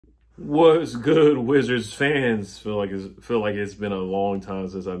What's good, Wizards fans? Feel like it's been a long time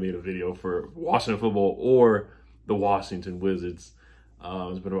since I made a video for Washington football or the Washington Wizards.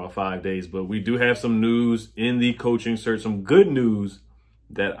 It's been about 5 days, but we do have some news in the coaching search, some good news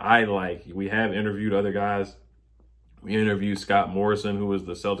that I like. We have interviewed other guys. We interviewed Scott Morrison, who was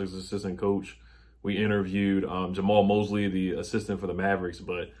the Celtics assistant coach. We interviewed Jamal Mosley, the assistant for the Mavericks,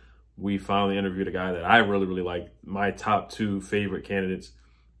 but we finally interviewed a guy that I really like. My top two favorite candidates,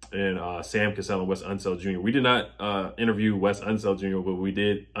 and Sam Cassell and Wes Unseld Jr. We did not interview Wes Unseld Jr., but we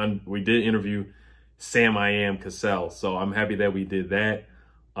did interview Sam Cassell. So I'm happy that we did that.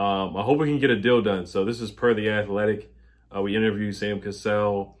 I hope we can get a deal done. So this is per The Athletic. We interviewed Sam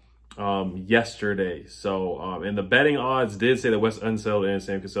Cassell yesterday. So and the betting odds did say that Wes Unseld and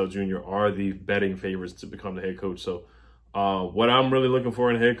Sam Cassell Jr. are the betting favorites to become the head coach. So what I'm really looking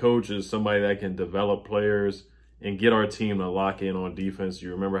for in a head coach is somebody that can develop players and get our team to lock in on defense. You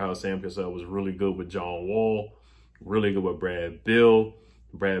remember how Sam Cassell was really good with John Wall, really good with Brad Bill.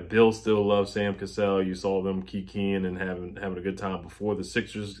 Brad Bill still loves Sam Cassell. You saw them kikiing and having a good time before the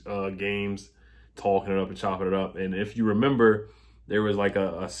Sixers games, talking it up and chopping it up. And if you remember, there was like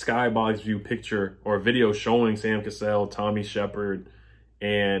a skybox view picture or video showing Sam Cassell, Tommy Shepard,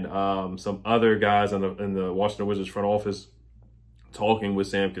 and some other guys in the Washington Wizards front office talking with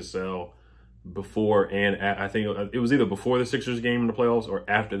Sam Cassell before and I think it was either before the Sixers game in the playoffs or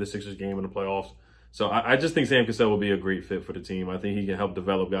after the Sixers game in the playoffs. So I just think Sam Cassell will be a great fit for the team. I think he can help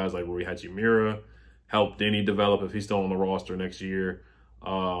develop guys like Rui Hachimura, help Denny develop if he's still on the roster next year.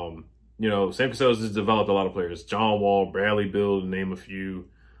 You know, Sam Cassell has just developed a lot of players. John Wall, Bradley Beal, to name a few.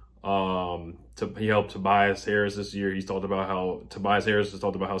 He helped Tobias Harris this year. Tobias Harris has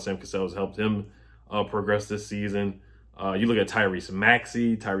talked about how Sam Cassell has helped him progress this season. You look at Tyrese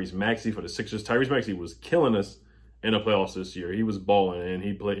Maxey for the Sixers. Tyrese Maxey was killing us in the playoffs this year. He was balling, and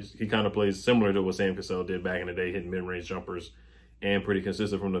he kind of plays similar to what Sam Cassell did back in the day, hitting mid-range jumpers and pretty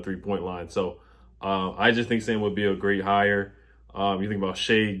consistent from the three-point line. So I just think Sam would be a great hire. You think about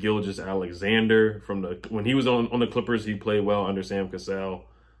Shai Gilgeous-Alexander when he was on the Clippers, he played well under Sam Cassell.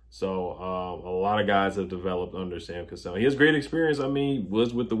 So a lot of guys have developed under Sam Cassell. He has great experience. I mean,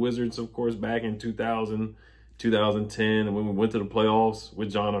 was with the Wizards, of course, back in 2000, 2010, and when we went to the playoffs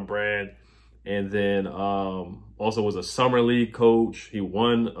with John and Brad. And then also was a summer league coach. He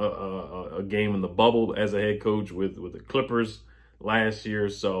won a game in the bubble as a head coach with the Clippers last year.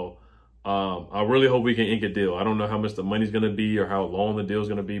 So I really hope we can ink a deal. I don't know how much the money's going to be or how long the deal is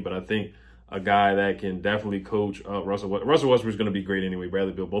going to be, but I think a guy that can definitely coach Russell Westbrook's going to be great anyway.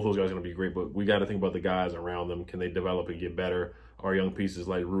 Bradley Beal, both those guys are going to be great, but we got to think about the guys around them. Can they develop and get better? Our young pieces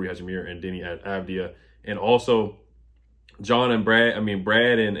like Rui Hachimura and Denny Avdia. And also Brad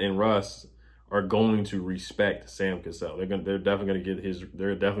and Russ are going to respect Sam Cassell. They're definitely going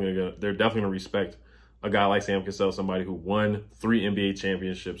to respect a guy like Sam Cassell, somebody who won 3 NBA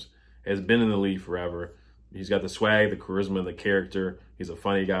championships, has been in the league forever. He's got the swag, the charisma, and the character. He's a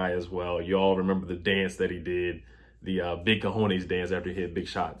funny guy as well. You all remember the dance that he did, the big cojones dance after he hit big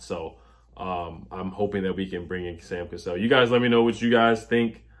shots. So I'm hoping that we can bring in Sam Cassell. You guys let me know what you guys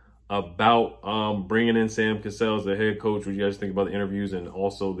think about bringing in Sam Cassell as the head coach. What you guys think about the interviews and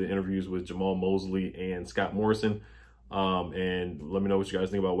also the interviews with Jamal Mosley and Scott Morrison. And let me know what you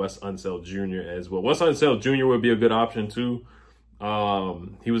guys think about Wes Unseld Jr. as well. Wes Unseld Jr. would be a good option too.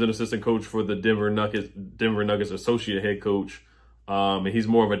 He was an assistant coach for the Denver Nuggets associate head coach. And he's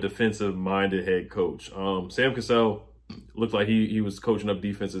more of a defensive-minded head coach. Sam Cassell looked like he was coaching up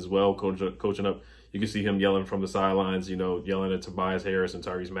defense as well, coaching up. You can see him yelling from the sidelines, you know, yelling at Tobias Harris and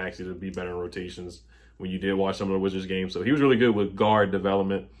Tyrese Maxey to be better in rotations when you did watch some of the Wizards games. So he was really good with guard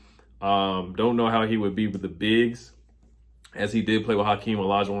development. Don't know how he would be with the bigs, as he did play with Hakeem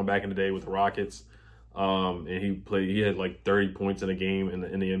Olajuwon back in the day with the Rockets. And he had like 30 points in a game in the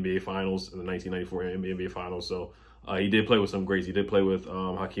NBA Finals, in the 1994 NBA Finals. So he did play with some greats. He did play with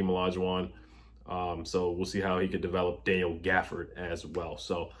Hakeem Olajuwon. So we'll see how he could develop Daniel Gafford as well.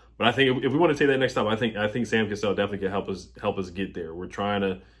 So, but I think if we want to take that next step, I think Sam Cassell definitely can help us get there. We're trying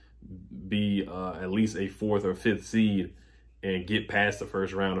to be at least a 4th or 5th seed and get past the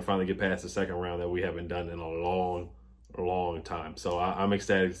first round and finally get past the second round that we haven't done in a long time. So I'm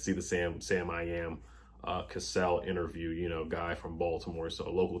excited to see the Sam Cassell interview, you know, guy from Baltimore,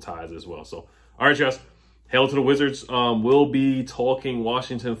 so local ties as well. So, all right, guys, hail to the Wizards. We'll be talking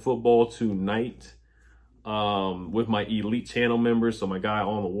Washington football tonight with my Elite channel members. So my guy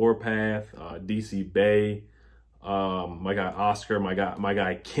on the Warpath, DC Bay, my guy Oscar, my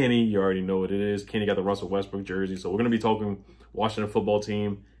guy Kenny. You already know what it is. Kenny got the Russell Westbrook jersey. So we're going to be talking Washington football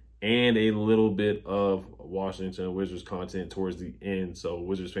team and a little bit of Washington Wizards content towards the end. So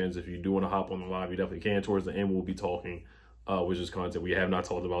Wizards fans, if you do want to hop on the live, you definitely can. Towards the end, we'll be talking Wizards content. We have not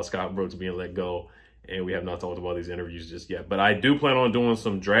talked about Scott Brooks being let go, and we have not talked about these interviews just yet. But I do plan on doing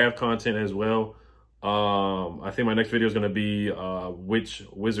some draft content as well. I think my next video is going to be which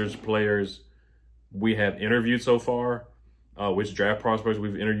Wizards players we have interviewed so far, which draft prospects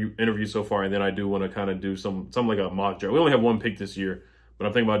we've interviewed so far, and then I do want to kind of do something like a mock draft. We only have one pick this year, but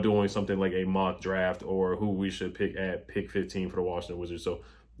I'm thinking about doing something like a mock draft or who we should pick at pick 15 for the Washington Wizards. So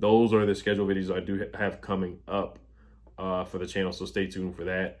those are the scheduled videos I do have coming up for the channel, so stay tuned for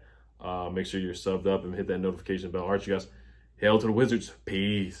that. Make sure you're subbed up and hit that notification bell. All right, you guys, hail to the Wizards.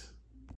 Peace.